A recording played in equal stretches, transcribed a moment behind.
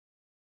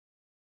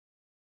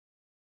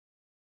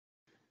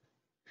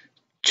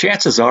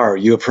Chances are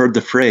you have heard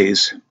the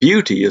phrase,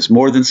 beauty is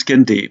more than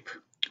skin deep,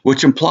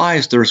 which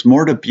implies there's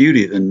more to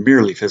beauty than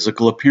merely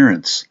physical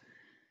appearance.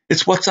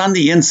 It's what's on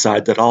the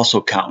inside that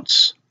also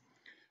counts.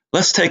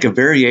 Let's take a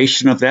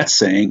variation of that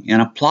saying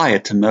and apply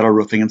it to metal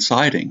roofing and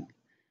siding.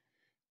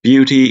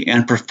 Beauty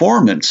and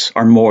performance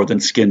are more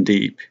than skin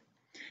deep.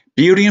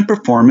 Beauty and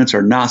performance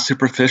are not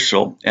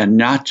superficial and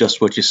not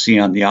just what you see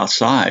on the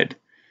outside.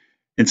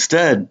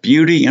 Instead,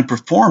 beauty and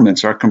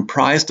performance are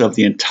comprised of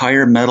the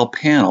entire metal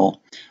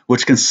panel,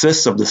 which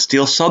consists of the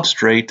steel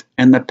substrate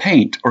and the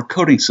paint or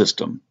coating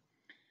system.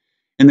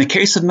 In the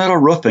case of metal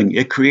roofing,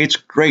 it creates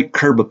great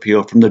curb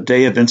appeal from the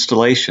day of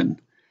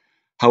installation.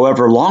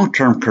 However,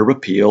 long-term curb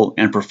appeal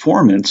and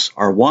performance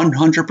are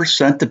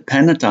 100%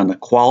 dependent on the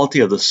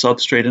quality of the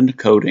substrate and the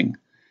coating.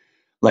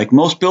 Like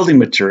most building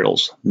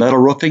materials, metal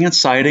roofing and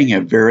siding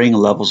have varying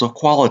levels of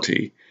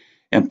quality,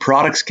 and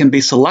products can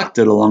be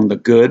selected along the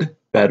good,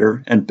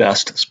 better, and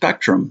best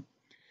spectrum.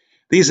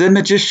 These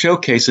images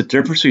showcase the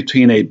difference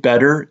between a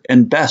better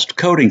and best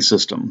coating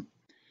system.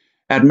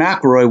 At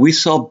McElroy, we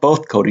sell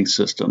both coating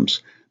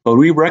systems, but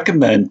we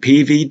recommend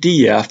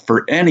PVDF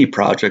for any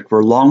project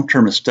where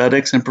long-term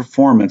aesthetics and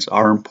performance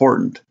are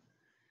important.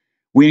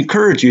 We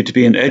encourage you to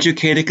be an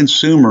educated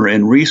consumer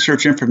and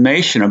research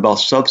information about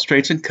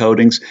substrates and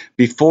coatings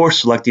before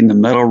selecting the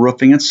metal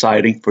roofing and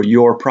siding for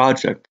your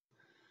project.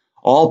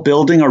 All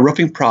building or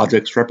roofing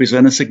projects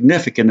represent a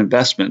significant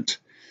investment,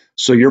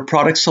 so your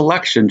product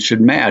selection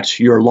should match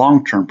your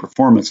long-term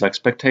performance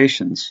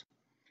expectations.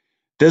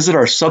 Visit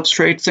our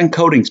substrates and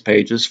coatings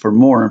pages for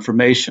more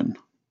information.